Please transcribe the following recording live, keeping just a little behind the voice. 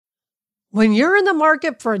When you're in the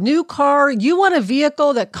market for a new car, you want a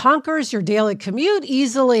vehicle that conquers your daily commute,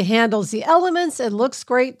 easily handles the elements, and looks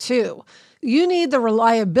great too. You need the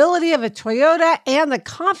reliability of a Toyota and the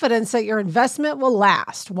confidence that your investment will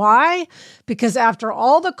last. Why? Because after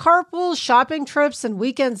all the carpools, shopping trips, and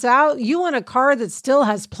weekends out, you want a car that still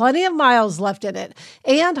has plenty of miles left in it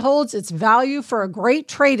and holds its value for a great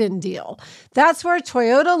trade-in deal. That's where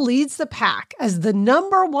Toyota leads the pack as the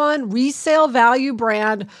 #1 resale value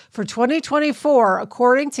brand for 2024,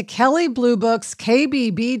 according to Kelley Blue Book's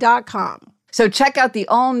KBB.com. So check out the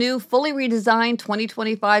all-new, fully redesigned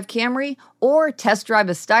 2025 Camry or test drive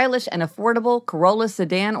a stylish and affordable Corolla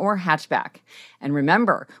sedan or hatchback. And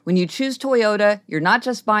remember, when you choose Toyota, you're not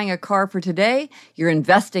just buying a car for today, you're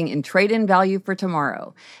investing in trade-in value for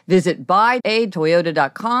tomorrow. Visit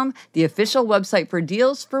buyatoyota.com, the official website for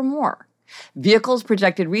deals, for more. Vehicles'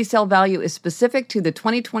 projected resale value is specific to the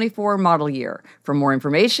 2024 model year. For more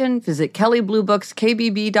information, visit Kelley Blue Book's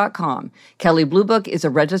KBB.com. Kelley Blue Book is a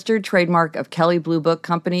registered trademark of Kelley Blue Book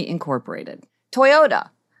Company, Incorporated.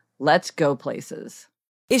 Toyota. Let's go places.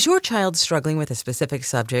 Is your child struggling with a specific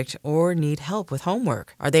subject or need help with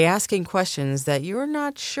homework? Are they asking questions that you're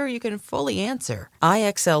not sure you can fully answer?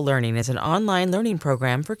 IXL Learning is an online learning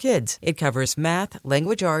program for kids. It covers math,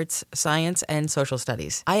 language arts, science, and social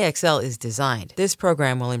studies. IXL is designed. This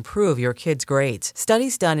program will improve your kids' grades.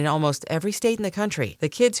 Studies done in almost every state in the country. The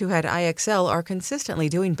kids who had IXL are consistently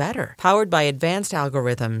doing better. Powered by advanced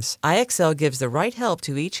algorithms, IXL gives the right help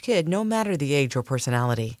to each kid no matter the age or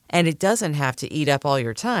personality. And it doesn't have to eat up all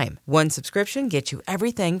your time. One subscription gets you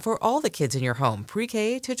everything for all the kids in your home,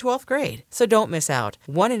 pre-K to 12th grade. So don't miss out.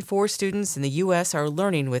 1 in 4 students in the U.S. are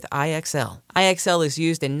learning with IXL. IXL is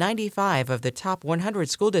used in 95 of the top 100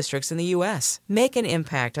 school districts in the U.S. Make an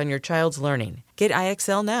impact on your child's learning. Get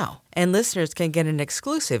IXL now. And listeners can get an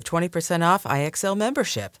exclusive 20% off IXL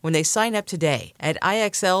membership when they sign up today at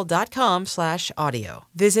IXL.com/audio.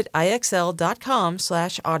 Visit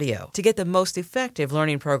IXL.com/audio to get the most effective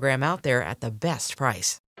learning program out there at the best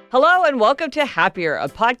price. Hello and welcome to Happier, a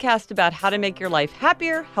podcast about how to make your life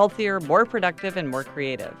happier, healthier, more productive, and more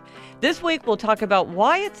creative. This week, we'll talk about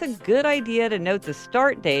why it's a good idea to note the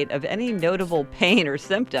start date of any notable pain or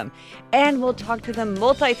symptom. And we'll talk to the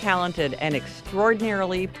multi-talented and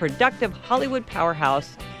extraordinarily productive Hollywood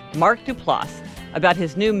powerhouse, Mark Duplass, about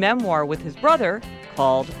his new memoir with his brother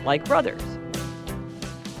called Like Brothers.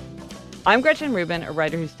 I'm Gretchen Rubin, a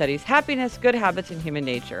writer who studies happiness, good habits, and human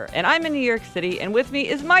nature. And I'm in New York City, and with me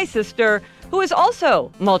is my sister, who is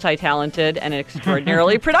also multi-talented and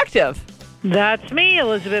extraordinarily productive. That's me,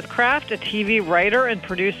 Elizabeth Kraft, a TV writer and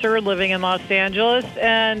producer living in Los Angeles.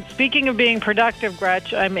 And speaking of being productive,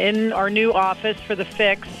 Gretch, I'm in our new office for The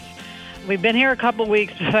Fix. We've been here a couple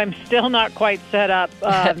weeks, but I'm still not quite set up.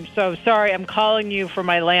 So sorry, I'm calling you from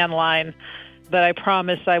my landline, but I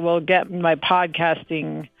promise I will get my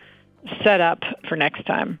podcasting set up for next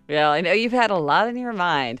time. Yeah, I know you've had a lot in your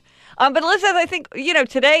mind. But Elizabeth, I think,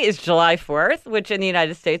 today is July 4th, which in the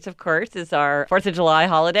United States, of course, is our 4th of July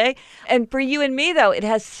holiday. And for you and me, though, it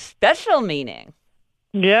has special meaning.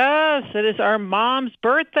 Yes, it is our mom's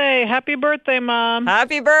birthday. Happy birthday, Mom.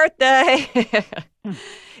 Happy birthday.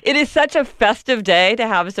 It is such a festive day to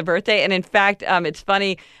have as a birthday. And in fact, it's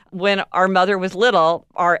funny, when our mother was little,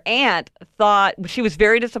 our aunt thought she was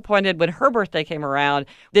very disappointed when her birthday came around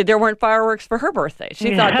that there weren't fireworks for her birthday.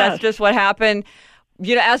 She thought that's just what happened.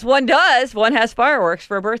 As one does, one has fireworks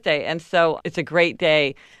for a birthday. And so it's a great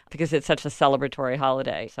day because it's such a celebratory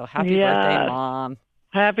holiday. So happy birthday, Mom.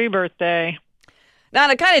 Happy birthday. Now, on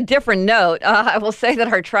a kind of different note, I will say that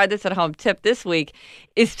our Try This at Home tip this week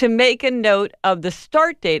is to make a note of the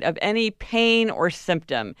start date of any pain or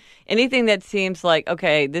symptom. Anything that seems like,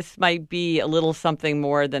 okay, this might be a little something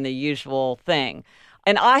more than the usual thing.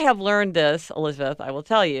 And I have learned this, Elizabeth, I will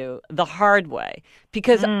tell you, the hard way.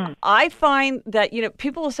 Because I find that,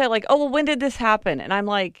 people will say like, oh, well, when did this happen? And I'm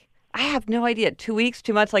like, I have no idea. 2 weeks,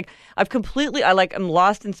 2 months. Like, I'm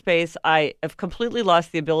lost in space. I have completely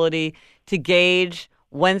lost the ability to gauge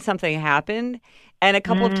when something happened. And a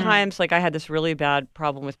couple of times, like, I had this really bad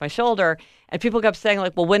problem with my shoulder, and people kept saying,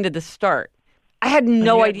 like, well, when did this start? I had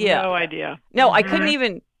no idea. No idea. No, I couldn't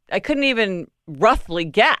even roughly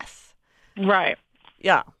guess. Right.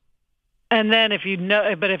 Yeah. And then if you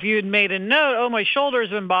had made a note, oh, my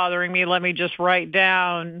shoulder's been bothering me, let me just write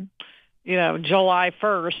down, July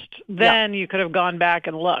 1st, then you could have gone back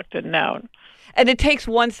and looked and known. And it takes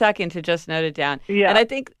 1 second to just note it down. Yeah. And I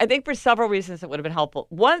think for several reasons it would have been helpful.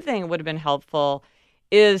 One thing that would have been helpful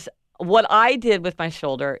is what I did with my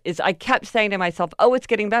shoulder is I kept saying to myself, oh, it's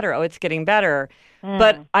getting better. Oh, it's getting better.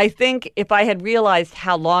 But I think if I had realized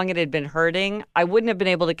how long it had been hurting, I wouldn't have been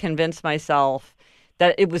able to convince myself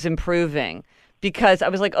that it was improving, because I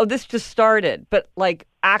was like, oh, this just started. But like,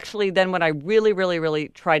 actually, then when I really, really, really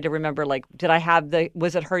tried to remember, like,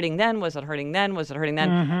 was it hurting then? Was it hurting then? Was it hurting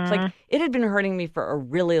then? It's like, it had been hurting me for a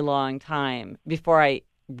really long time before I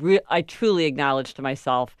truly acknowledged to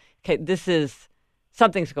myself, okay,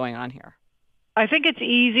 something's going on here. I think it's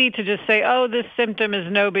easy to just say, oh, this symptom is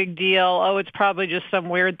no big deal. Oh, it's probably just some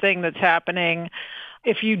weird thing that's happening.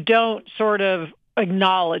 If you don't sort of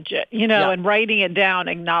acknowledge it, and writing it down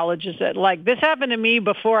acknowledges it. Like, this happened to me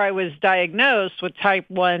before I was diagnosed with type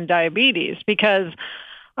 1 diabetes, because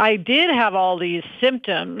I did have all these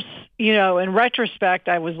symptoms. In retrospect,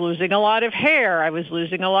 I was losing a lot of hair. I was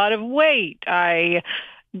losing a lot of weight. I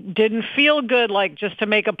didn't feel good, like just to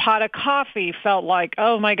make a pot of coffee felt like,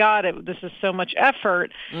 oh my God, this is so much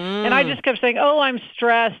effort. And I just kept saying, oh, I'm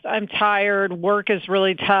stressed, I'm tired, work is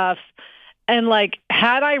really tough. And like,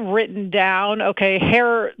 had I written down, okay,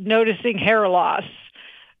 noticing hair loss,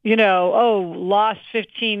 lost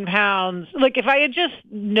 15 pounds. Like, if I had just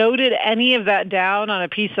noted any of that down on a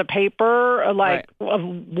piece of paper, of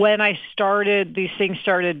when these things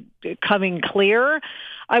started coming clear,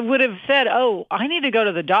 I would have said, oh, I need to go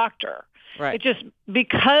to the doctor. Right. It just,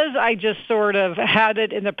 because I just sort of had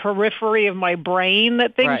it in the periphery of my brain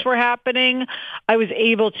that things were happening, I was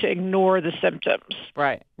able to ignore the symptoms.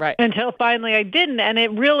 Right. Until finally I didn't. And it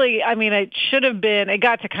really, it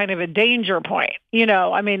got to kind of a danger point.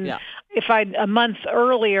 If a month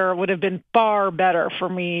earlier would have been far better for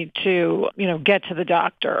me to, get to the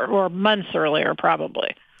doctor, or months earlier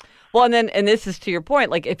probably. Well, and this is to your point,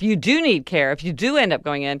 like, if you do need care, if you do end up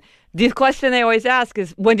going in, the question they always ask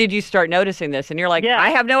is, when did you start noticing this? And you're like,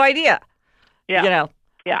 I have no idea. Yeah.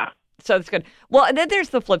 Yeah. So it's good. Well, and then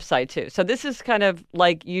there's the flip side too. So this is kind of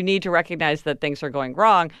like, you need to recognize that things are going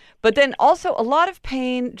wrong, but then also a lot of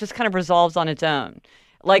pain just kind of resolves on its own.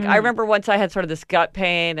 Like, I remember once I had sort of this gut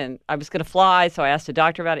pain and I was going to fly. So I asked a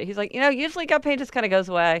doctor about it. He's like, usually gut pain just kind of goes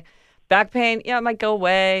away. Back pain, it might go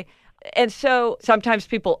away. And so sometimes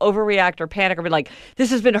people overreact or panic or be like, this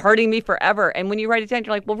has been hurting me forever. And when you write it down,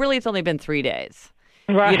 you're like, well, really, it's only been 3 days.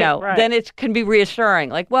 Right. Then it can be reassuring.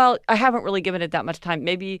 Like, well, I haven't really given it that much time.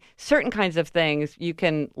 Maybe certain kinds of things, you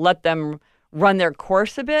can let them run their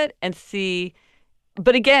course a bit and see.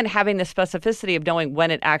 But again, having the specificity of knowing when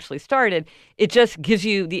it actually started, it just gives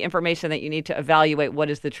you the information that you need to evaluate what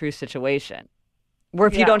is the true situation. Where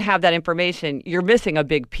if you don't have that information, you're missing a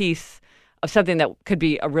big piece of something that could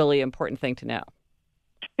be a really important thing to know.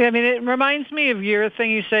 Yeah, it reminds me of your thing.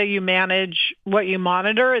 You say you manage what you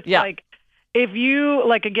monitor. It's like, if you,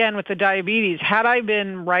 like, again, with the diabetes, had I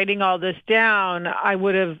been writing all this down, I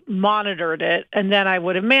would have monitored it, and then I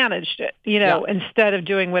would have managed it, instead of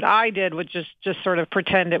doing what I did, which is just sort of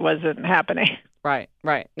pretend it wasn't happening. Right.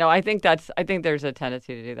 No, I think there's a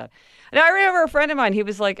tendency to do that. And I remember a friend of mine, he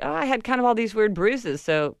was like, I had kind of all these weird bruises.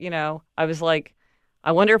 So, I was like,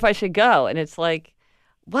 I wonder if I should go. And it's like,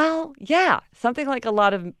 well, yeah, something like a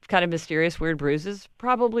lot of kind of mysterious weird bruises,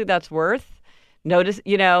 probably that's worth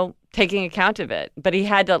taking account of it. But he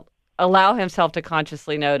had to allow himself to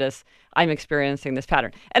consciously notice, I'm experiencing this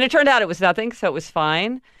pattern. And it turned out it was nothing, so it was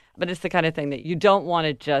fine. But it's the kind of thing that you don't want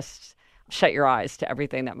to just shut your eyes to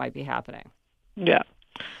everything that might be happening. Yeah.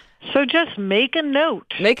 So just make a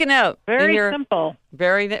note. Very simple.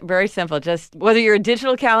 Very, very simple. Just whether you're a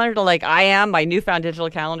digital calendar, like I am, my newfound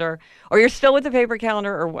digital calendar, or you're still with the paper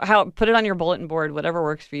calendar, or put it on your bulletin board, whatever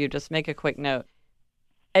works for you. Just make a quick note.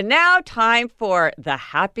 And now time for the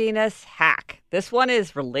happiness hack. This one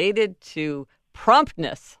is related to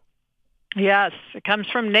promptness. Yes, it comes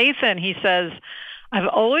from Nathan. He says, I've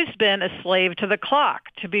always been a slave to the clock.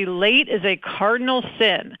 To be late is a cardinal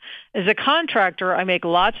sin. As a contractor, I make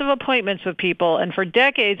lots of appointments with people, and for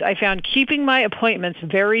decades, I found keeping my appointments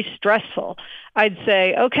very stressful. I'd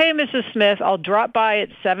say, okay, Mrs. Smith, I'll drop by at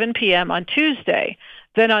 7 p.m. on Tuesday.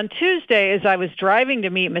 Then on Tuesday, as I was driving to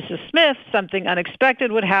meet Mrs. Smith, something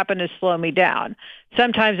unexpected would happen to slow me down.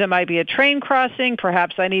 Sometimes it might be a train crossing.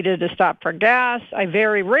 Perhaps I needed to stop for gas. I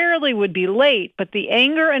very rarely would be late, but the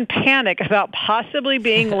anger and panic about possibly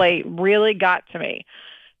being late really got to me.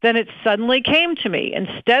 Then it suddenly came to me.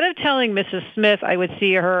 Instead of telling Mrs. Smith I would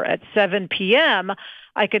see her at 7 p.m.,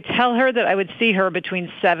 I could tell her that I would see her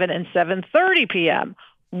between 7 and 7:30 p.m.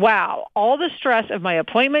 Wow, all the stress of my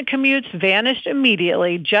appointment commutes vanished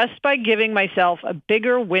immediately just by giving myself a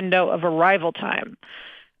bigger window of arrival time.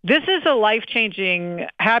 This is a life-changing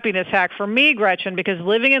happiness hack for me, Gretchen, because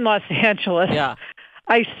living in Los Angeles,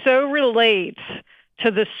 I so relate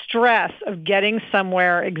to the stress of getting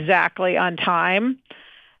somewhere exactly on time.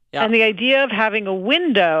 Yeah. And the idea of having a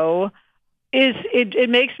window it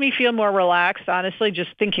makes me feel more relaxed, honestly, just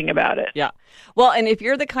thinking about it. Yeah. Well, and if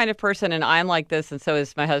you're the kind of person, and I'm like this, and so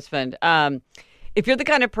is my husband, if you're the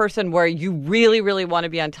kind of person where you really, really want to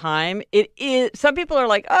be on time, it is. Some people are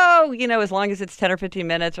like, oh, as long as it's 10 or 15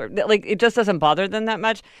 minutes, or like it just doesn't bother them that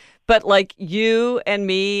much. But like you and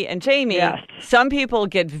me and Jamie, yes. Some people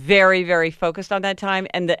get very, very focused on that time,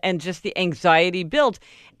 and just the anxiety builds.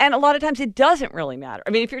 And a lot of times it doesn't really matter. I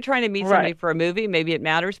mean, if you're trying to meet somebody for a movie, maybe it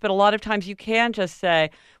matters. But a lot of times you can just say,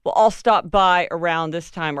 well, I'll stop by around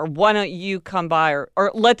this time, or why don't you come by,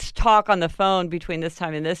 or let's talk on the phone between this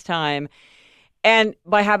time and this time. And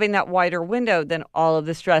by having that wider window, then all of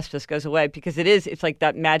the stress just goes away, because it's like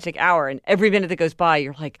that magic hour. And every minute that goes by,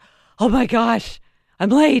 you're like, oh my gosh, I'm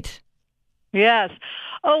late. Yes.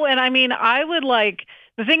 Oh, and I mean, I would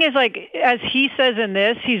the thing is, as he says in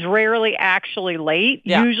this, he's rarely actually late.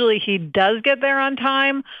 Yeah. Usually he does get there on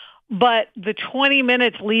time. But the 20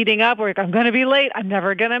 minutes leading up, where I'm going to be late, I'm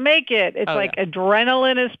never going to make it. It's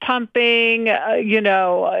adrenaline is pumping,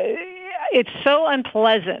 it's so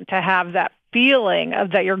unpleasant to have that feeling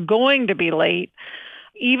of that you're going to be late.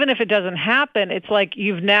 Even if it doesn't happen, it's like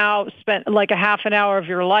you've now spent like a half an hour of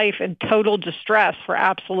your life in total distress for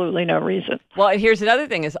absolutely no reason. Well, and here's another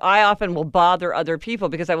thing is I often will bother other people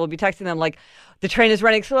because I will be texting them like, the train is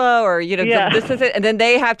running slow, or, this is it. And then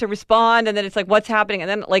they have to respond. And then it's like, what's happening? And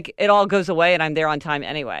then like it all goes away and I'm there on time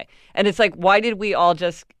anyway. And it's like, why did we all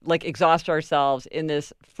just like exhaust ourselves in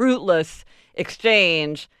this fruitless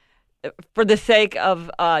exchange for the sake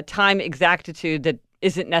of time exactitude that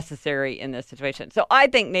isn't necessary in this situation? So I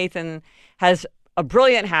think Nathan has a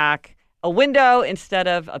brilliant hack, a window instead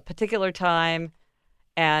of a particular time,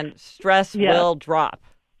 and stress will drop.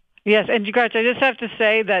 Yes, and you guys, I just have to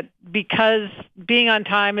say that because being on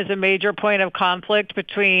time is a major point of conflict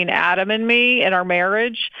between Adam and me in our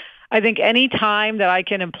marriage, I think any time that I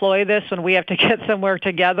can employ this when we have to get somewhere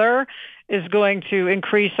together is going to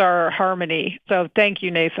increase our harmony. So thank you,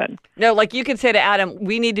 Nathan. No, like you could say to Adam,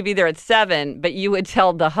 we need to be there at 7, but you would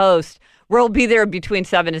tell the host, we'll be there between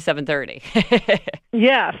 7 and 7:30.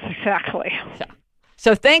 Yes, exactly.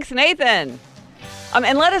 So thanks, Nathan.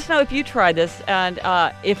 And let us know if you tried this and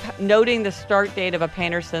if noting the start date of a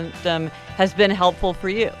pain or symptom has been helpful for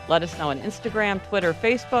you. Let us know on Instagram, Twitter,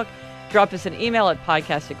 Facebook. Drop us an email at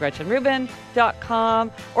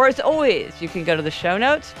podcast@GretchenRubin.com. Or as always, you can go to the show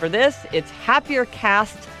notes for this. It's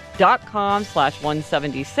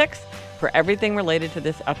happiercast.com/176 for everything related to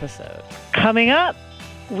this episode. Coming up,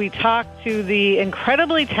 we talk to the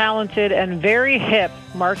incredibly talented and very hip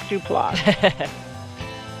Mark Duplass.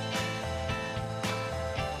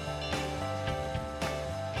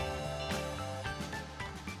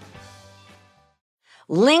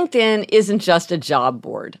 LinkedIn isn't just a job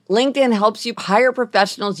board. LinkedIn helps you hire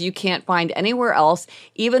professionals you can't find anywhere else,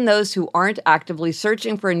 even those who aren't actively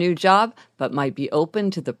searching for a new job, but might be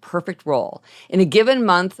open to the perfect role. In a given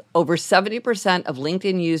month, over 70% of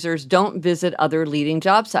LinkedIn users don't visit other leading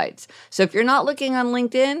job sites. So if you're not looking on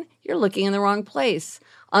LinkedIn, you're looking in the wrong place.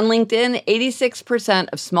 On LinkedIn, 86%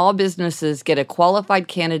 of small businesses get a qualified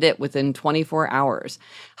candidate within 24 hours.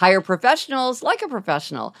 Hire professionals like a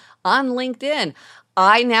professional on LinkedIn.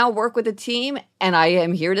 I now work with a team, and I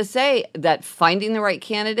am here to say that finding the right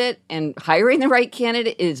candidate and hiring the right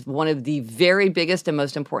candidate is one of the very biggest and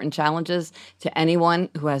most important challenges to anyone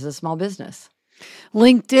who has a small business.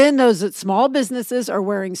 LinkedIn knows that small businesses are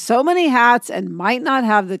wearing so many hats and might not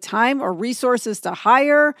have the time or resources to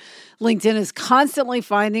hire. LinkedIn is constantly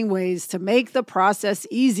finding ways to make the process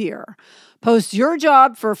easier. Post your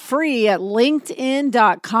job for free at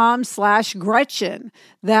linkedin.com/Gretchen.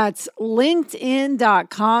 That's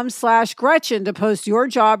linkedin.com/Gretchen to post your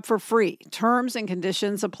job for free. Terms and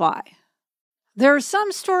conditions apply. There are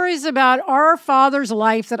some stories about our father's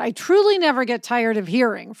life that I truly never get tired of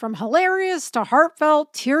hearing. From hilarious to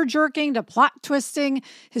heartfelt, tear-jerking to plot-twisting,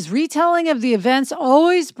 his retelling of the events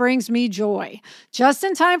always brings me joy. Just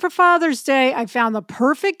in time for Father's Day, I found the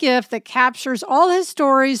perfect gift that captures all his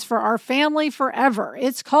stories for our family forever.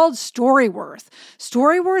 It's called Storyworth.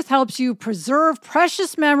 Storyworth helps you preserve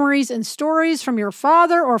precious memories and stories from your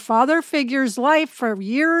father or father figure's life for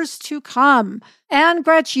years to come. And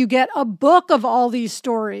Gretch, you get a book of all these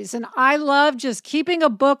stories. And I love just keeping a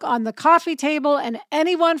book on the coffee table, and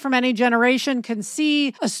anyone from any generation can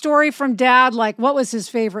see a story from Dad, like what was his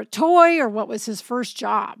favorite toy or what was his first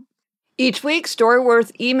job. Each week,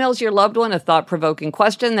 Storyworth emails your loved one a thought-provoking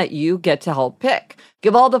question that you get to help pick.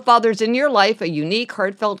 Give all the fathers in your life a unique,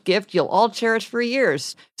 heartfelt gift you'll all cherish for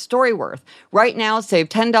years. Storyworth. Right now, save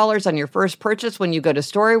 $10 on your first purchase when you go to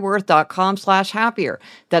storyworth.com/happier.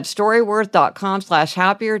 That's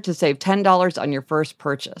storyworth.com/happier to save $10 on your first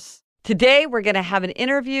purchase. Today, we're going to have an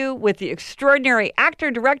interview with the extraordinary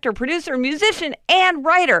actor, director, producer, musician, and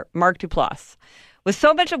writer, Mark Duplass. With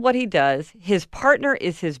so much of what he does, his partner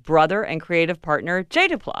is his brother and creative partner, Jay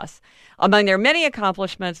Duplass. Among their many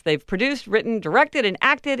accomplishments, they've produced, written, directed, and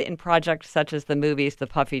acted in projects such as the movies The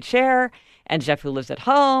Puffy Chair and Jeff Who Lives at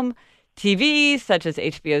Home, TV such as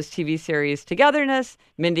HBO's TV series Togetherness,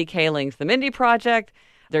 Mindy Kaling's The Mindy Project.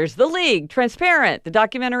 There's The League, Transparent, the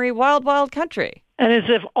documentary Wild Wild Country. And as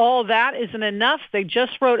if all that isn't enough, they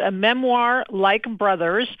just wrote a memoir, Like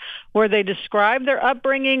Brothers, where they describe their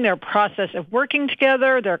upbringing, their process of working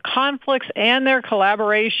together, their conflicts, and their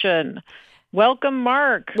collaboration. Welcome,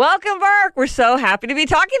 Mark. Welcome, Mark. We're so happy to be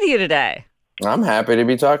talking to you today. I'm happy to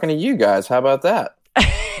be talking to you guys. How about that?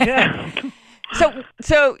 Yeah.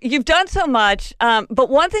 So you've done so much, but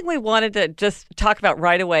one thing we wanted to just talk about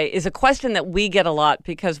right away is a question that we get a lot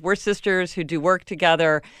because we're sisters who do work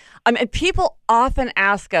together. And people often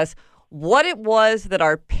ask us what it was that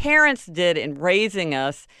our parents did in raising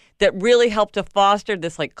us that really helped to foster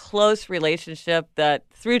this like close relationship that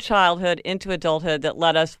through childhood into adulthood that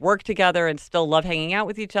let us work together and still love hanging out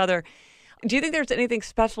with each other. Do you think there's anything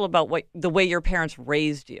special about the way your parents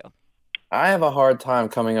raised you? I have a hard time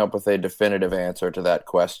coming up with a definitive answer to that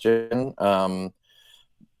question.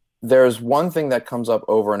 There's one thing that comes up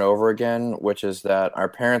over and over again, which is that our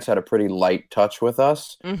parents had a pretty light touch with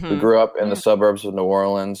us. Mm-hmm. We grew up in the suburbs of New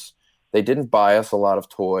Orleans. They didn't buy us a lot of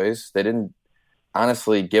toys. They didn't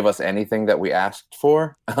honestly give us anything that we asked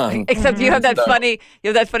for. Except you have that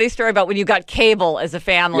funny story about when you got cable as a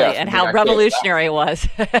family and how revolutionary it was.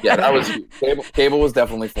 Yeah, that was cable was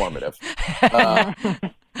definitely formative. But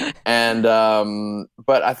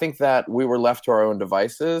I think that we were left to our own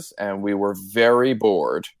devices and we were very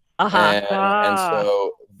bored. And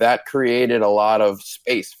so that created a lot of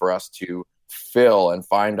space for us to fill and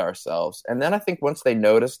find ourselves. And then I think once they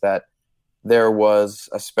noticed that there was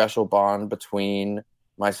a special bond between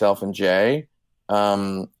myself and Jay,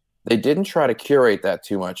 they didn't try to curate that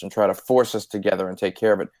too much and try to force us together and take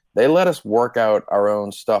care of it. They let us work out our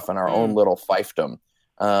own stuff and our own little fiefdom.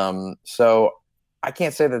 So I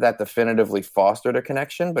can't say that definitively fostered a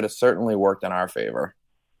connection, but it certainly worked in our favor.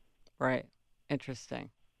 Right.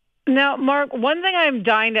 Interesting. Now, Mark, one thing I'm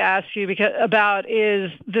dying to ask you about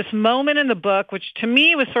is this moment in the book, which to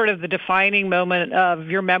me was sort of the defining moment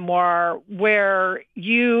of your memoir, where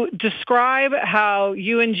you describe how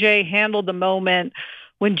you and Jay handled the moment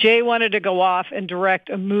when Jay wanted to go off and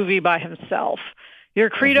direct a movie by himself.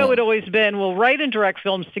 Your credo had always been, we'll write and direct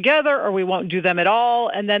films together or we won't do them at all.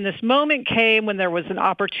 And then this moment came when there was an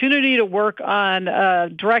opportunity to work on a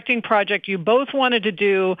directing project you both wanted to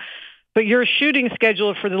do, but your shooting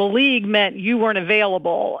schedule for The League meant you weren't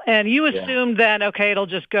available. And you assumed then, okay, it'll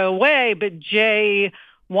just go away, but Jay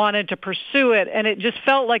wanted to pursue it. And it just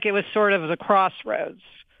felt like it was sort of the crossroads.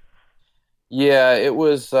 Yeah, it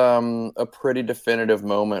was a pretty definitive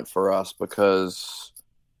moment for us because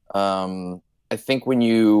I think when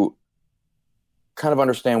you kind of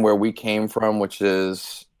understand where we came from, which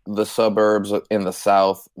is the suburbs in the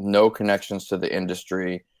South, no connections to the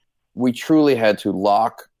industry, we truly had to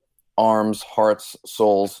lock arms, hearts,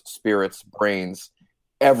 souls, spirits, brains,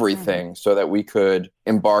 everything so that we could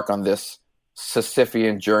embark on this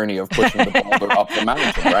Sisyphean journey of pushing the boulder up the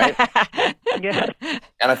mountain, right? Yeah.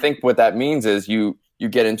 And I think what that means is you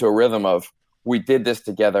get into a rhythm of, we did this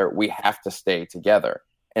together, we have to stay together.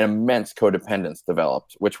 An immense codependence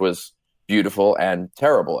developed, which was beautiful and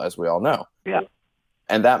terrible, as we all know. Yeah.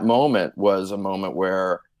 And that moment was a moment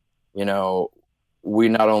where, we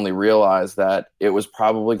not only realized that it was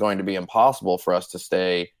probably going to be impossible for us to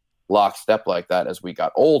stay lockstep like that as we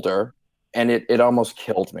got older. And it almost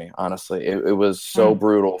killed me, honestly. It was so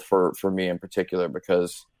brutal for me in particular,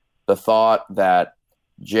 because the thought that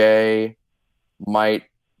Jay might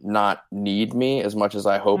not need me as much as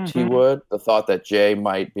I hoped he would, the thought that Jay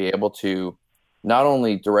might be able to not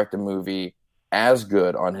only direct a movie as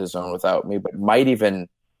good on his own without me, but might even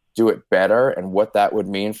do it better, and what that would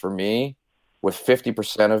mean for me with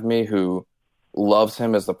 50% of me who loves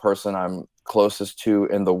him as the person I'm closest to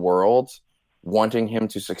in the world, wanting him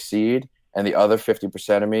to succeed, and the other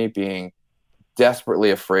 50% of me being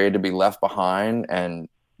desperately afraid to be left behind and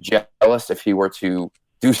jealous if he were to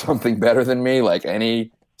do something better than me, like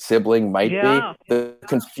any sibling might be. The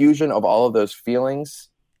confusion of all of those feelings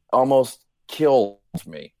almost killed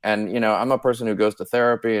me. And, I'm a person who goes to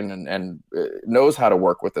therapy and knows how to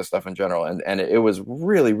work with this stuff in general. And it was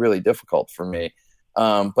really, really difficult for me.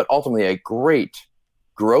 But ultimately a great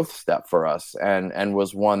growth step for us and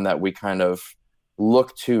was one that we kind of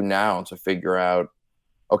look to now to figure out,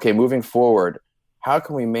 okay, moving forward, how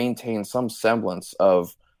can we maintain some semblance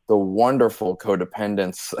of the wonderful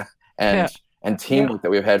codependence and teamwork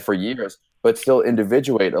that we've had for years, but still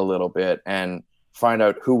individuate a little bit and find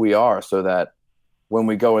out who we are so that when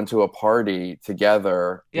we go into a party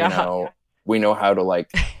together, we know how to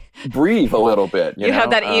like breathe a little bit. You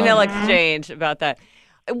have that email exchange about that.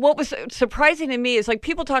 What was surprising to me is like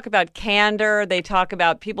people talk about candor. They talk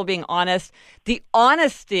about people being honest. The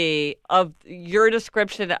honesty of your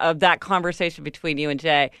description of that conversation between you and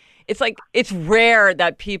Jay, it's like it's rare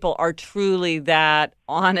that people are truly that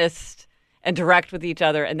honest and direct with each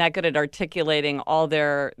other and that good at articulating all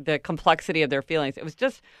the complexity of their feelings. It was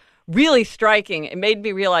just really striking. It made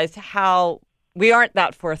me realize how we aren't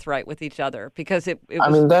that forthright with each other because it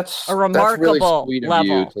was that's a remarkable really sweet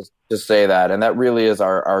level. Of you to say that. And that really is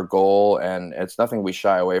our goal. And it's nothing we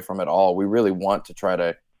shy away from at all. We really want to try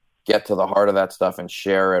to get to the heart of that stuff and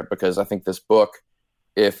share it because I think this book,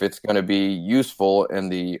 if it's going to be useful in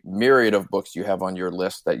the myriad of books you have on your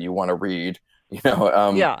list that you want to read,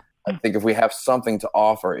 I think if we have something to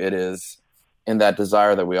offer, it is in that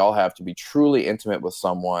desire that we all have to be truly intimate with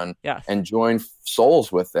someone and join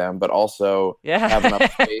souls with them, but also have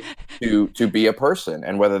enough faith to be a person.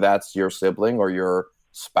 And whether that's your sibling or your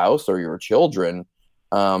spouse or your children,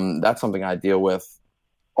 that's something I deal with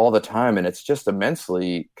all the time. And it's just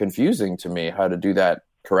immensely confusing to me how to do that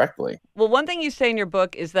correctly. Well, one thing you say in your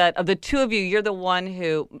book is that of the two of you, you're the one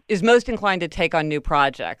who is most inclined to take on new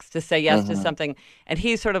projects, to say yes to something, and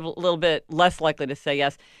he's sort of a little bit less likely to say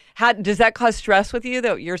yes. How does that cause stress with you,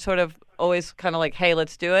 that you're sort of always kind of like, hey,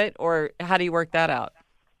 let's do it? Or how do you work that out?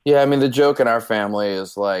 Yeah, I mean, the joke in our family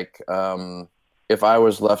is like, if I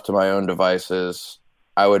was left to my own devices,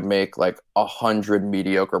 I would make like 100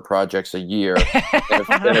 mediocre projects a year. If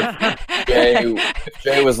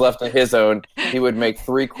Jay was left to his own, he would make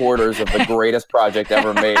 3/4 of the greatest project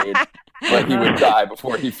ever made, but he would die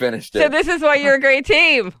before he finished it. So this is why you're a great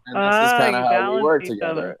team. And this is kind of how we work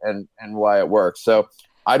together and why it works. So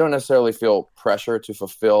I don't necessarily feel pressure to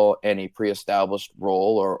fulfill any pre-established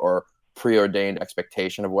role or preordained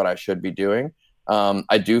expectation of what I should be doing.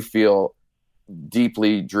 I do feel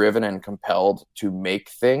deeply driven and compelled to make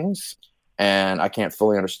things, and I can't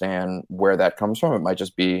fully understand where that comes from. It might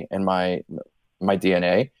just be in my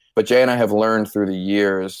DNA. But Jay and I have learned through the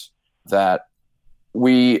years that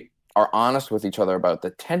we are honest with each other about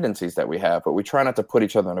the tendencies that we have, but we try not to put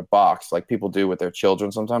each other in a box like people do with their children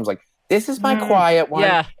sometimes. Like, this is my quiet one,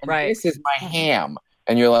 and this is my ham.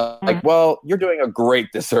 And you're like, well, you're doing a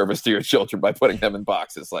great disservice to your children by putting them in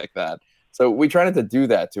boxes like that. So we try not to do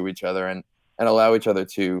that to each other and allow each other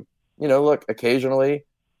to, look, occasionally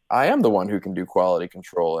I am the one who can do quality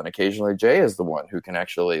control, and occasionally Jay is the one who can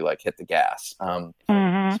actually like hit the gas.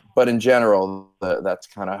 But in general, that's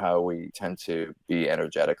kind of how we tend to be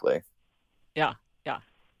energetically. Yeah.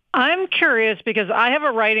 I'm curious because I have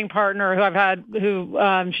a writing partner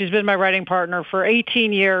who she's been my writing partner for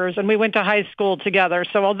 18 years, and we went to high school together.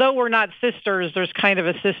 So although we're not sisters, there's kind of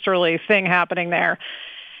a sisterly thing happening there.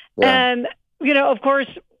 Yeah. And, of course,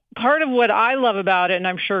 part of what I love about it, and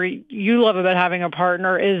I'm sure you love about having a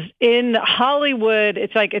partner, is in Hollywood,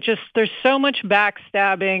 there's so much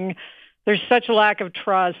backstabbing. There's such a lack of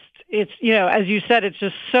trust. It's, as you said, it's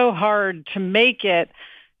just so hard to make it.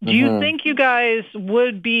 Do you think you guys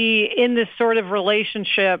would be in this sort of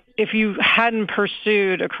relationship if you hadn't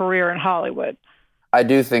pursued a career in Hollywood? I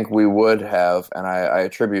do think we would have, and I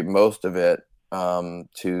attribute most of it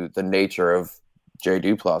to the nature of Jay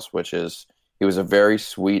Duplass, which is he was a very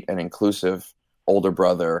sweet and inclusive older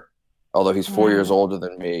brother. Although he's 4 years older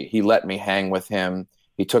than me, he let me hang with him.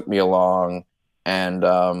 He took me along, and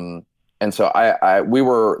so we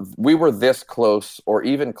were this close, or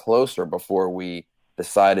even closer, before we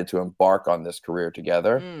decided to embark on this career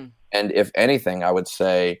together. And if anything, I would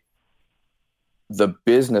say the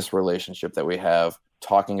business relationship that we have,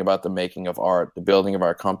 talking about the making of art, the building of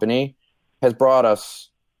our company, has brought us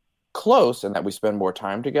close in that we spend more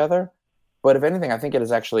time together. But if anything, I think it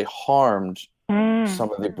has actually harmed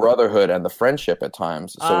some of the brotherhood and the friendship at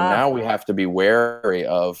times. So now we have to be wary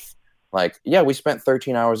of, like, we spent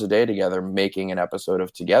 13 hours a day together making an episode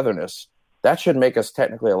of Togetherness. That should make us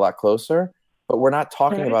technically a lot closer. But we're not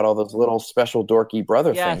talking about all those little special dorky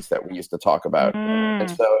brother things that we used to talk about. And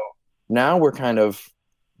so now we're kind of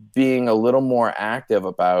being a little more active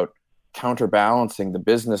about counterbalancing the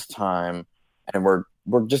business time, and we're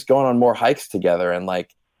we're just going on more hikes together and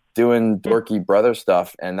like doing dorky brother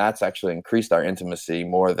stuff. And that's actually increased our intimacy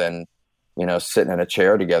more than, sitting in a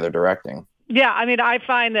chair together directing. Yeah, I mean, I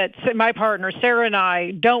find that my partner, Sarah, and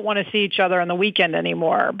I don't want to see each other on the weekend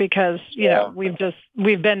anymore because,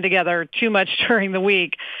 we've been together too much during the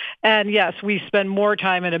week. And yes, we spend more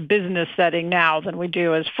time in a business setting now than we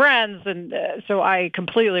do as friends. And so I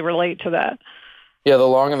completely relate to that. Yeah, the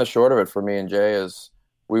long and the short of it for me and Jay is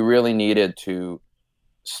we really needed to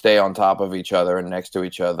stay on top of each other and next to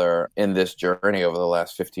each other in this journey over the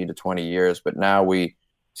last 15 to 20 years. But now we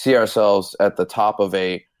see ourselves at the top of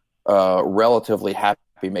a relatively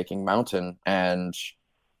happy-making mountain, and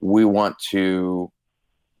we want to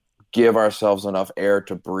give ourselves enough air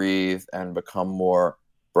to breathe and become more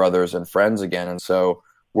brothers and friends again. And so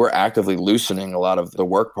we're actively loosening a lot of the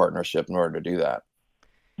work partnership in order to do that.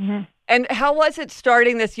 Mm-hmm. And how was it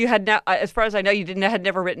starting this? You had, as far as I know, you had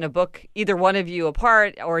never written a book, either one of you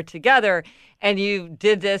apart or together, and you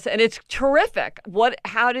did this, and it's terrific.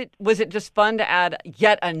 Was it just fun to add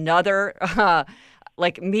yet another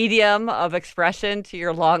medium of expression to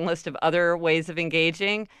your long list of other ways of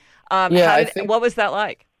engaging? What was that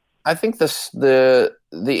like? I think the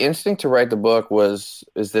instinct to write the book is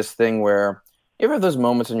this thing where you ever have those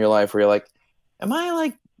moments in your life where you're like, am I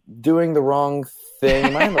like doing the wrong thing?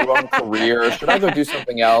 Am I in the wrong career? Should I go do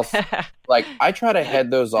something else? Like, I try to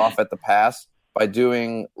head those off at the pass by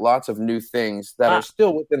doing lots of new things that are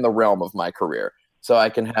still within the realm of my career. So I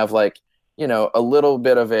can have a little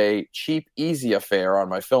bit of a cheap, easy affair on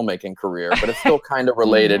my filmmaking career, but it's still kind of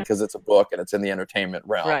related because it's a book and it's in the entertainment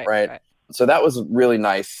realm, right? So that was a really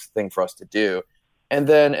nice thing for us to do. And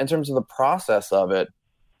then in terms of the process of it,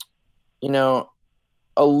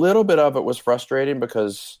 a little bit of it was frustrating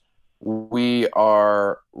because we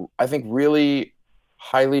are, I think, really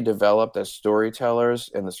highly developed as storytellers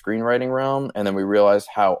in the screenwriting realm. And then we realized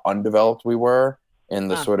how undeveloped we were in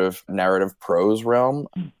the sort of narrative prose realm.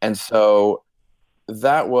 And so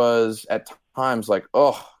that was at times like,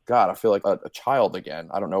 oh God, I feel like a child again.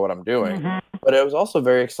 I don't know what I'm doing. Mm-hmm. But it was also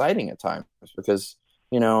very exciting at times because,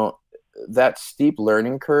 that steep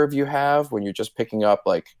learning curve you have when you're just picking up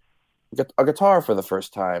like a guitar for the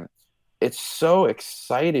first time, it's so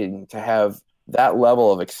exciting to have that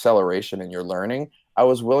level of acceleration in your learning. I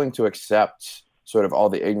was willing to accept sort of all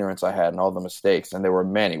the ignorance I had and all the mistakes, and there were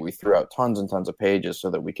many. We threw out tons and tons of pages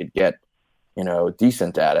so that we could get,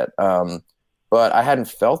 decent at it. But I hadn't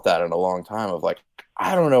felt that in a long time of like,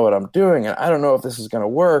 I don't know what I'm doing, and I don't know if this is going to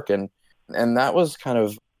work. And that was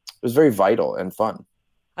it was very vital and fun.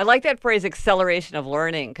 I like that phrase, acceleration of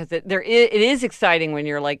learning, because it is exciting when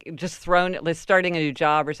you're like just starting a new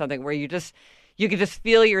job or something where you can just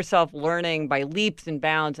feel yourself learning by leaps and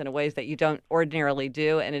bounds in ways that you don't ordinarily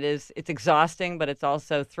do. And it's exhausting, but it's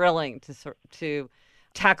also thrilling to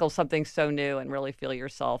tackle something so new and really feel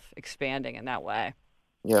yourself expanding in that way.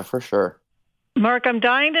 Yeah, for sure. Mark, I'm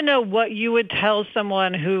dying to know what you would tell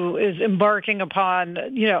someone who is embarking upon,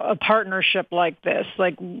 a partnership like this.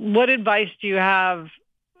 Like, what advice do you have?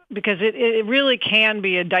 Because it really can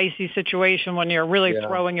be a dicey situation when you're really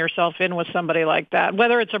throwing yourself in with somebody like that,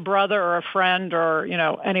 whether it's a brother or a friend or,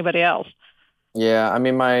 anybody else. Yeah, I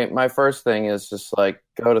mean, my first thing is just like,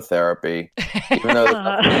 go to therapy, even though there's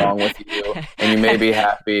nothing wrong with you and you may be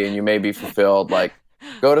happy and you may be fulfilled. Like,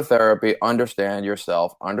 go to therapy, understand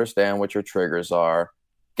yourself, understand what your triggers are,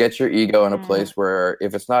 get your ego in a place where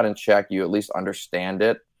if it's not in check, you at least understand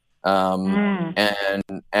it.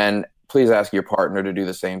 And please ask your partner to do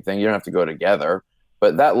the same thing. You don't have to go together,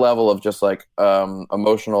 but that level of just like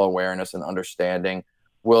emotional awareness and understanding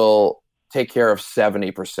will take care of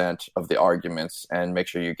 70% of the arguments and make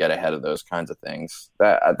sure you get ahead of those kinds of things.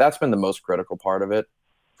 That's been the most critical part of it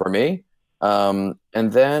for me. And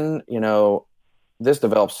then, this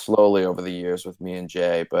develops slowly over the years with me and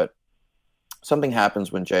Jay, but something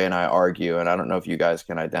happens when Jay and I argue, and I don't know if you guys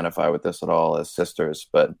can identify with this at all as sisters,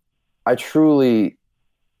 but I truly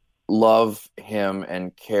love him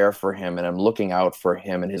and care for him, and I'm looking out for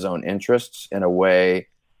him and his own interests in a way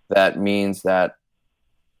that means that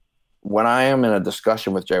when I am in a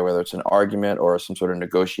discussion with Jay, whether it's an argument or some sort of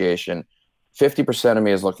negotiation, 50% of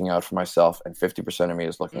me is looking out for myself and 50% of me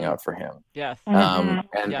is looking out for him. Yes.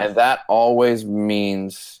 And that always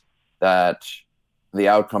means that the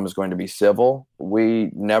outcome is going to be civil.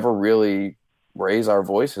 We never really raise our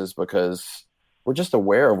voices because we're just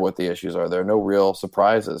aware of what the issues are. There are no real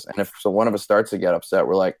surprises. And if one of us starts to get upset,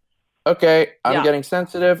 we're like, okay, I'm getting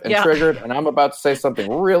sensitive and triggered, and I'm about to say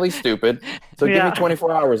something really stupid. So give me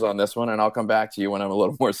 24 hours on this one, and I'll come back to you when I'm a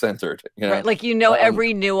little more centered. Right, like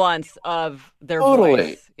every nuance of their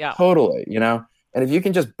voice. Yeah. Totally, And if you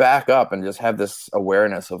can just back up and just have this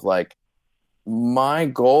awareness of like, my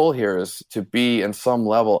goal here is to be in some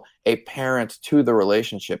level a parent to the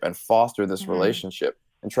relationship and foster this relationship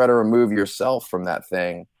and try to remove yourself from that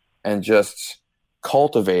thing and just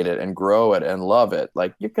cultivate it and grow it and love it,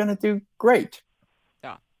 like you're going to do great.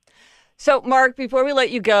 So, Mark, before we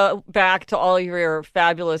let you go back to all your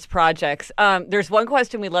fabulous projects, there's one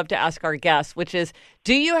question we love to ask our guests, which is,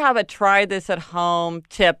 do you have a try this at home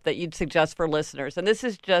tip that you'd suggest for listeners? And this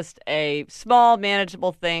is just a small,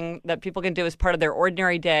 manageable thing that people can do as part of their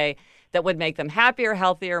ordinary day that would make them happier,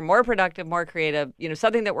 healthier, more productive, more creative,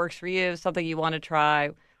 something that works for you, something you want to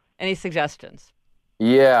try. Any suggestions?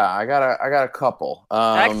 Yeah, I got a couple.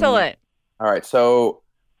 Excellent. All right. So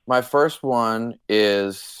my first one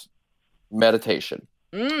is meditation.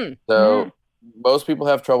 Most people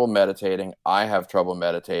have trouble meditating. I have trouble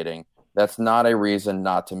meditating. That's not a reason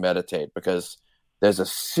not to meditate, because there's a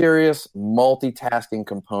serious multitasking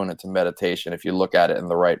component to meditation if you look at it in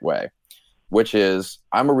the right way, which is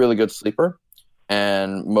I'm a really good sleeper,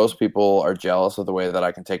 and most people are jealous of the way that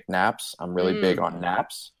I can take naps. I'm really big on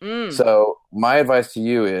naps. So my advice to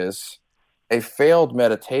you is a failed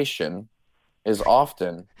meditation is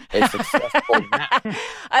often a successful nap.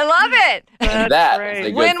 I love it. And that is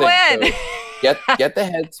a good win-win. thing. So get the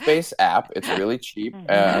Headspace app. It's really cheap.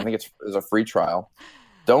 I think it's a free trial.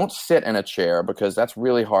 Don't sit in a chair because that's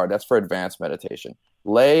really hard. That's for advanced meditation.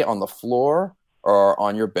 Lay on the floor or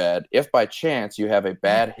on your bed. If by chance you have a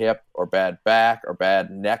bad hip or bad back or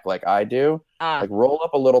bad neck like I do, like roll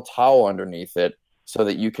up a little towel underneath it so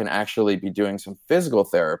that you can actually be doing some physical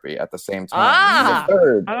therapy at the same time.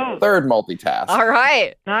 The third multitask. All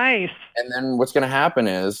right. Nice. And then what's going to happen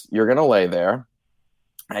is you're going to lay there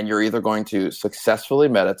and you're either going to successfully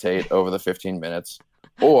meditate over the 15 minutes,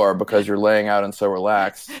 or because you're laying out and so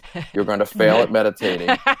relaxed, you're going to fail at meditating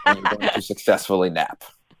and you're going to successfully nap.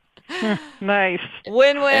 Nice.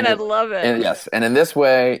 Win-win. I love it. And yes. And in this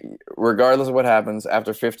way, regardless of what happens,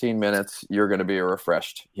 after 15 minutes, you're going to be a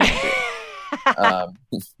refreshed human being.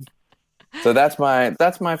 So that's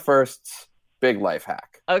my first big life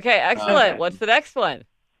hack. Okay, excellent. What's the next one?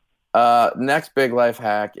 Next big life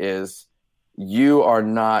hack is you are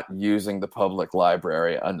not using the public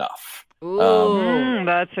library enough. Ooh,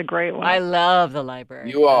 that's a great one. I love the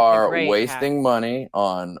library. You are wasting money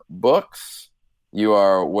on books. You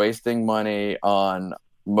are wasting money on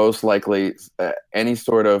most likely any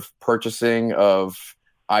sort of purchasing of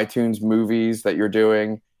iTunes movies that you're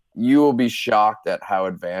doing. You will be shocked at how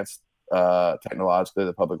advanced technologically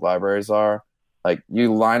the public libraries are. Like,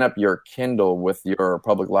 you line up your Kindle with your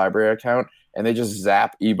public library account and they just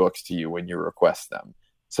zap ebooks to you when you request them.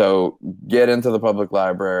 So get into the public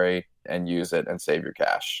library and use it and save your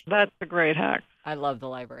cash. That's a great hack. I love the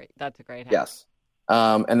library. That's a great hack. Yes.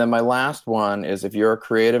 And then my last one is, if you're a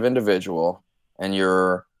creative individual and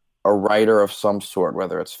you're a writer of some sort,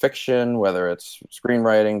 whether it's fiction, whether it's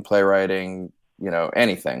screenwriting, playwriting,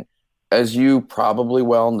 anything, as you probably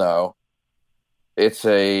well know, it's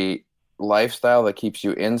a lifestyle that keeps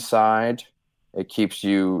you inside. It keeps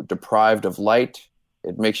you deprived of light.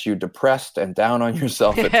 It makes you depressed and down on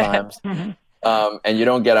yourself at times. And you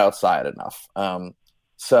don't get outside enough.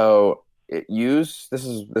 So this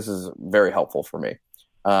is very helpful for me.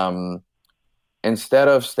 Instead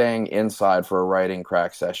of staying inside for a writing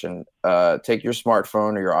crack session, take your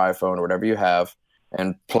smartphone or your iPhone or whatever you have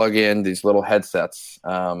and plug in these little headsets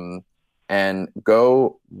and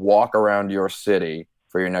go walk around your city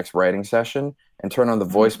for your next writing session and turn on the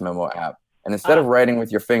voice memo app. And instead of writing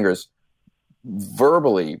with your fingers,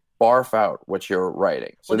 verbally barf out what you're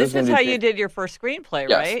writing. So well, this is how you did your first screenplay,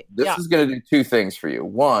 yes, right? This is going to do two things for you.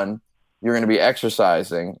 One, you're going to be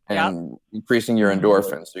exercising and increasing your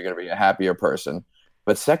endorphins. So you're going to be a happier person.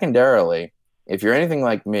 But secondarily, if you're anything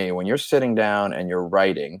like me, when you're sitting down and you're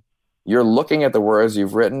writing, you're looking at the words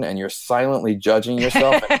you've written and you're silently judging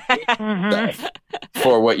yourself and hating yourself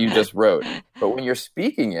for what you just wrote. But when you're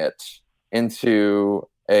speaking it into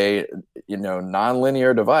a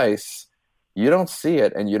nonlinear device, you don't see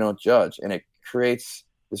it and you don't judge. And it creates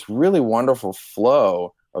this really wonderful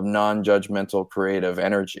flow of non-judgmental creative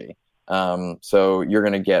energy. So you're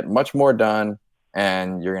going to get much more done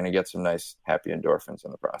and you're going to get some nice happy endorphins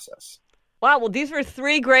in the process. Wow. Well, these were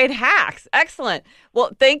 3 great hacks. Excellent. Well,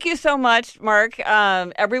 thank you so much, Mark.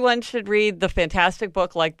 Everyone should read the fantastic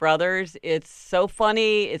book, Like Brothers. It's so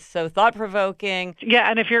funny. It's so thought-provoking. Yeah,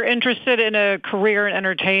 and if you're interested in a career in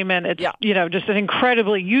entertainment, it's just an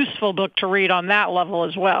incredibly useful book to read on that level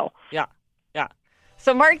as well. Yeah.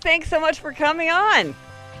 So, Mark, thanks so much for coming on.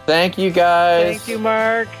 Thank you, guys. Thank you,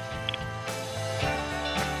 Mark.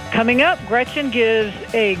 Coming up, Gretchen gives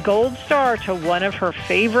a gold star to one of her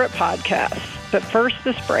favorite podcasts. But first,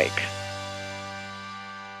 this break.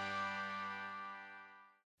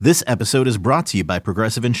 This episode is brought to you by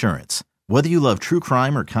Progressive Insurance. Whether you love true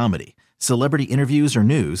crime or comedy, celebrity interviews or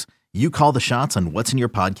news, you call the shots on what's in your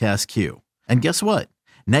podcast queue. And guess what?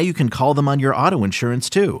 Now you can call them on your auto insurance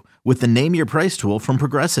too with the Name Your Price tool from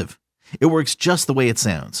Progressive. It works just the way it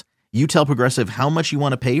sounds. You tell Progressive how much you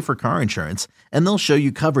want to pay for car insurance, and they'll show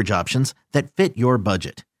you coverage options that fit your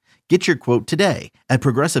budget. Get your quote today at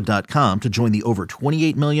Progressive.com to join the over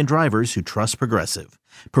 28 million drivers who trust Progressive.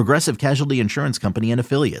 Progressive Casualty Insurance Company and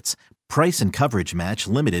Affiliates. Price and coverage match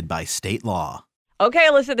limited by state law. Okay,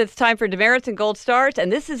 Alyssa, it's time for demerits and gold stars, and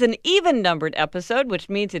this is an even-numbered episode, which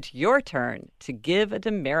means it's your turn to give a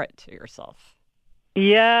demerit to yourself.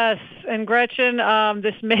 Yes, and Gretchen,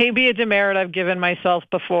 this may be a demerit I've given myself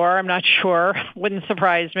before. I'm not sure. Wouldn't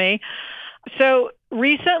surprise me. So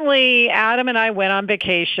recently, Adam and I went on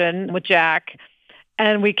vacation with Jack,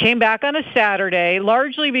 and we came back on a Saturday,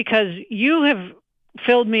 largely because you have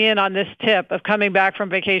filled me in on this tip of coming back from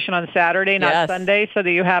vacation on Saturday, not Sunday, so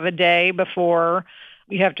that you have a day before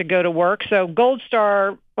you have to go to work. So gold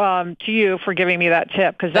star to you for giving me that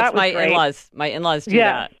tip, because that was great. My in-laws do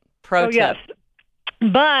that. Pro tip. Yes.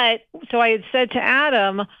 But so I had said to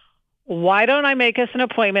Adam, why don't I make us an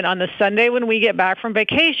appointment on the Sunday when we get back from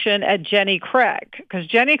vacation at Jenny Craig? Because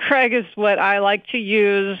Jenny Craig is what I like to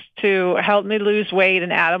use to help me lose weight,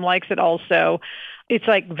 and Adam likes it also. It's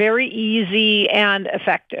like very easy and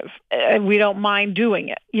effective. We don't mind doing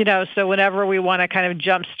it, so whenever we want to kind of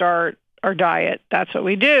jumpstart our diet, that's what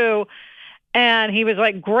we do. And he was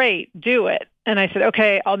like, great, do it. And I said,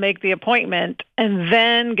 okay, I'll make the appointment. And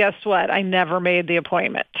then guess what? I never made the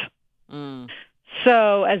appointment.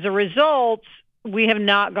 So as a result, we have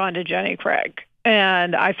not gone to Jenny Craig.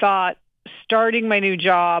 And I thought starting my new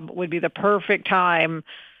job would be the perfect time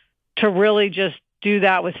to really just do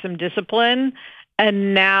that with some discipline.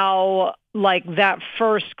 And now, like, that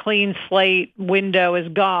first clean slate window is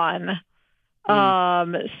gone.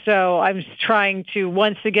 So I'm trying to,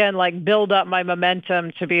 once again, like, build up my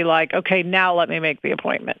momentum to be like, okay, now let me make the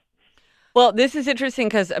appointment. Well, this is interesting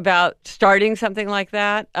because about starting something like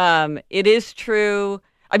that, it is true.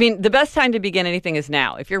 I mean, the best time to begin anything is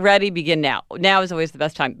now. If you're ready, begin now. Now is always the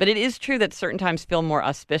best time. But it is true that certain times feel more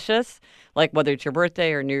auspicious, like whether it's your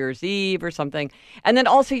birthday or New Year's Eve or something. And then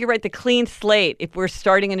also, you're right, the clean slate. If we're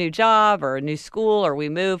starting a new job or a new school or we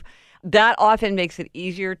move, that often makes it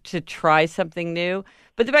easier to try something new.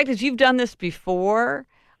 But the fact is, you've done this before,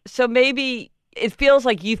 so maybe it feels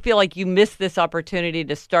like you missed this opportunity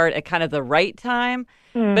to start at kind of the right time.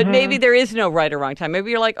 But maybe there is no right or wrong time. Maybe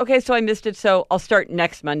you're like, okay, so I missed it, so I'll start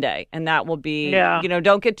next Monday. And that will be,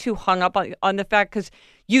 don't get too hung up on the fact, because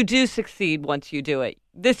you do succeed once you do it.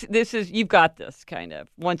 This is, you've got this kind of,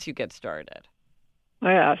 once you get started.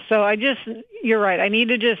 Yeah, so you're right. I need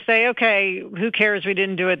to just say, okay, who cares we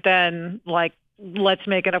didn't do it then? Like, let's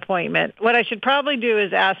make an appointment. What I should probably do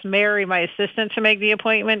is ask Mary, my assistant, to make the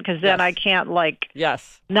appointment, because then I can't,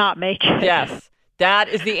 not make it. Yes, that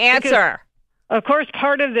is the answer. Because, of course,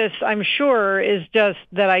 part of this, I'm sure, is just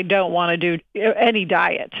that I don't want to do any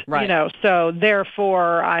diet, right. So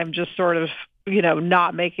therefore I'm just sort of,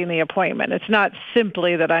 not making the appointment. It's not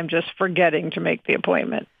simply that I'm just forgetting to make the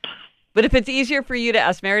appointment. But if it's easier for you to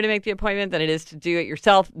ask Mary to make the appointment than it is to do it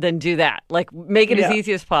yourself, then do that. Like, make it as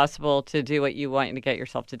easy as possible to do what you want to get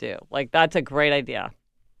yourself to do. Like, that's a great idea.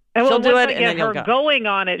 And she'll do it, and then you'll go. Going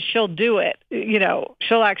on it, she'll do it.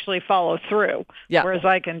 She'll actually follow through. Yeah. Whereas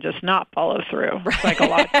I can just not follow through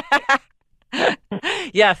psychologically.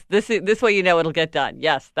 Yes, this way it'll get done.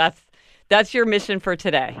 Yes, that's your mission for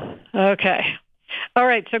today. Okay. All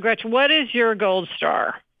right. So, Gretchen, what is your gold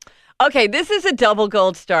star? Okay, this is a double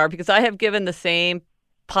gold star because I have given the same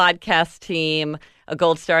podcast team a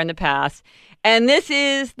gold star in the past. And this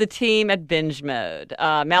is the team at Binge Mode,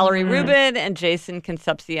 Mallory Rubin and Jason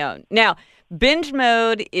Concepcion. Now, Binge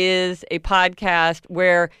Mode is a podcast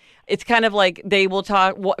where it's kind of like they will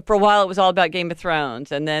talk, for a while it was all about Game of Thrones,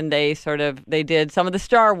 and then they did some of the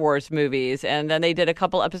Star Wars movies, and then they did a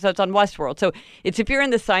couple episodes on Westworld. So it's, if you're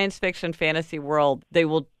in the science fiction fantasy world, they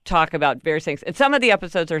will talk about various things. And some of the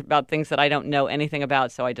episodes are about things that I don't know anything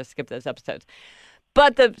about, so I just skip those episodes.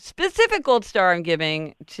 But the specific gold star I'm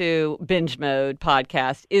giving to Binge Mode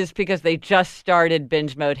podcast is because they just started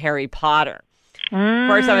Binge Mode Harry Potter. Of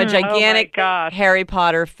course, I'm a gigantic Harry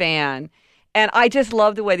Potter fan. And I just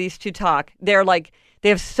love the way these two talk. They're like, they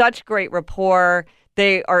have such great rapport.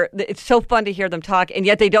 It's so fun to hear them talk, and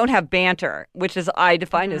yet they don't have banter, which is I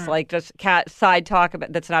define as like just side talk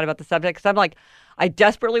that's not about the subject. Because I'm like, I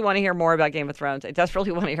desperately want to hear more about Game of Thrones. I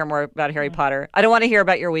desperately want to hear more about Harry Potter. I don't want to hear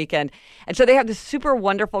about your weekend. And so they have this super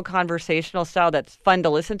wonderful conversational style that's fun to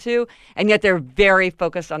listen to, and yet they're very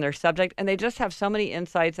focused on their subject, and they just have so many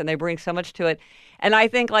insights, and they bring so much to it. And I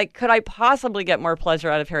think, like, could I possibly get more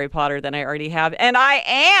pleasure out of Harry Potter than I already have? And I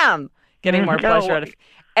am getting more pleasure out of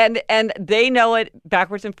it. And they know it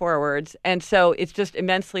backwards and forwards, and so it's just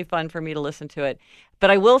immensely fun for me to listen to it.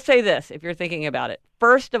 But I will say this, if you're thinking about it.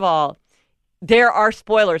 First of all, there are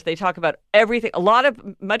spoilers. They talk about everything.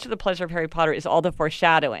 Much of the pleasure of Harry Potter is all the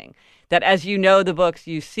foreshadowing. That as you know the books,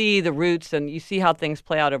 you see the roots and you see how things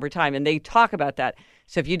play out over time. And they talk about that.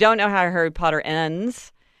 So if you don't know how Harry Potter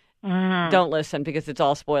ends, don't listen because it's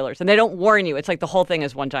all spoilers. And they don't warn you. It's like the whole thing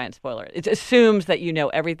is one giant spoiler. It assumes that you know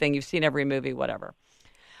everything. You've seen every movie, whatever.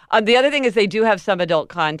 The other thing is they do have some adult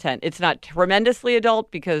content. It's not tremendously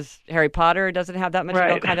adult because Harry Potter doesn't have that much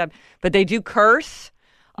adult content. But they do curse.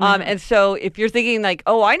 And so if you're thinking like,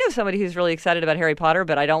 oh, I know somebody who's really excited about Harry Potter,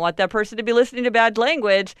 but I don't want that person to be listening to bad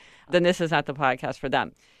language, then this is not the podcast for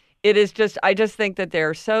them. It is just, I just think that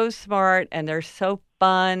they're so smart and they're so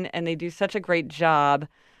fun and they do such a great job.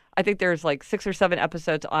 I think there's like 6 or 7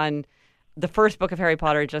 episodes on the first book of Harry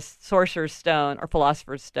Potter, just Sorcerer's Stone or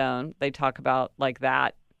Philosopher's Stone. They talk about like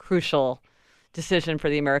that crucial decision for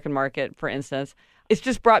the American market, for instance. It's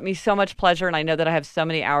just brought me so much pleasure, and I know that I have so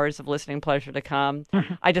many hours of listening pleasure to come.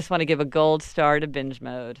 I just want to give a gold star to Binge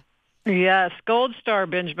Mode. Yes, gold star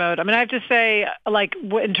Binge Mode. I mean, I have to say, like,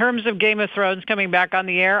 in terms of Game of Thrones coming back on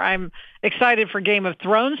the air, I'm excited for Game of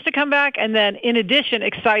Thrones to come back, and then, in addition,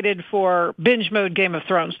 excited for Binge Mode Game of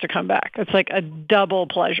Thrones to come back. It's like a double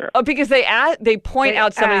pleasure. Oh, because they point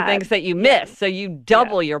out so many things that you miss, so you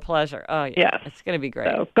double your pleasure. Oh, yeah. It's going to be great.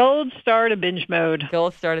 So, gold star to Binge Mode.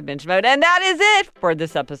 Gold star to Binge Mode. And that is it for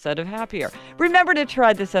this episode of Happier. Remember to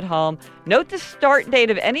try this at home. Note the start date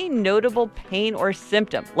of any notable pain or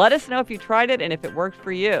symptom. Let us know if you tried it and if it worked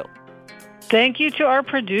for you. Thank you to our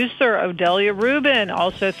producer, Odelia Rubin.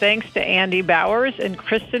 Also thanks to Andy Bowers and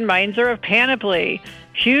Kristen Meinzer of Panoply.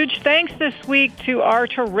 Huge thanks this week to our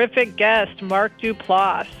terrific guest, Mark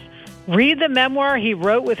Duplass. Read the memoir he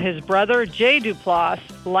wrote with his brother, Jay Duplass,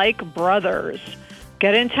 Like Brothers.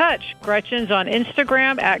 Get in touch. Gretchen's on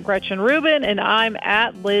Instagram at Gretchen Rubin, and I'm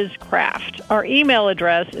at Liz Craft. Our email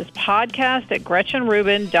address is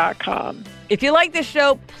podcast@GretchenRubin.com. If you like this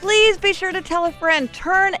show, please be sure to tell a friend.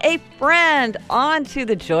 Turn a friend on to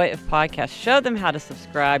the joy of podcasts. Show them how to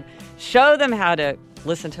subscribe. Show them how to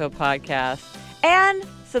listen to a podcast. And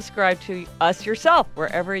subscribe to us yourself,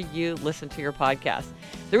 wherever you listen to your podcast.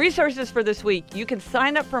 The resources for this week, you can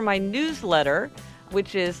sign up for my newsletter,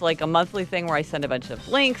 which is like a monthly thing where I send a bunch of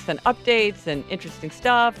links and updates and interesting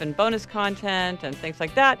stuff and bonus content and things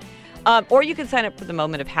like that. Or you can sign up for the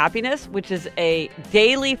Moment of Happiness, which is a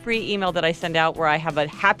daily free email that I send out where I have a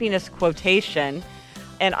happiness quotation.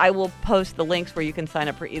 And I will post the links where you can sign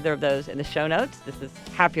up for either of those in the show notes. This is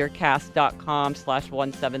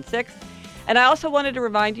happiercast.com/176. And I also wanted to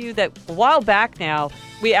remind you that a while back now,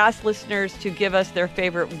 we asked listeners to give us their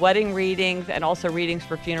favorite wedding readings and also readings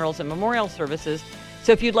for funerals and memorial services.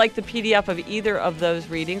 So if you'd like the PDF of either of those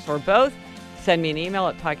readings or both, send me an email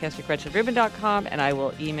at podcast@GretchenRubin.com and I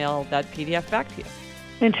will email that PDF back to you.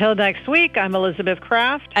 Until next week, I'm Elizabeth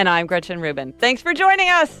Craft. And I'm Gretchen Rubin. Thanks for joining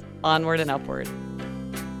us. Onward and upward.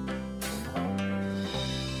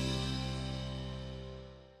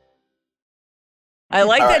 I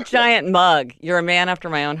like that giant mug. You're a man after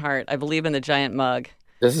my own heart. I believe in the giant mug.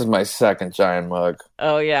 This is my second giant mug.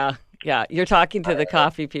 Oh, yeah. Yeah. You're talking to the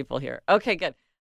coffee people here. Okay, good.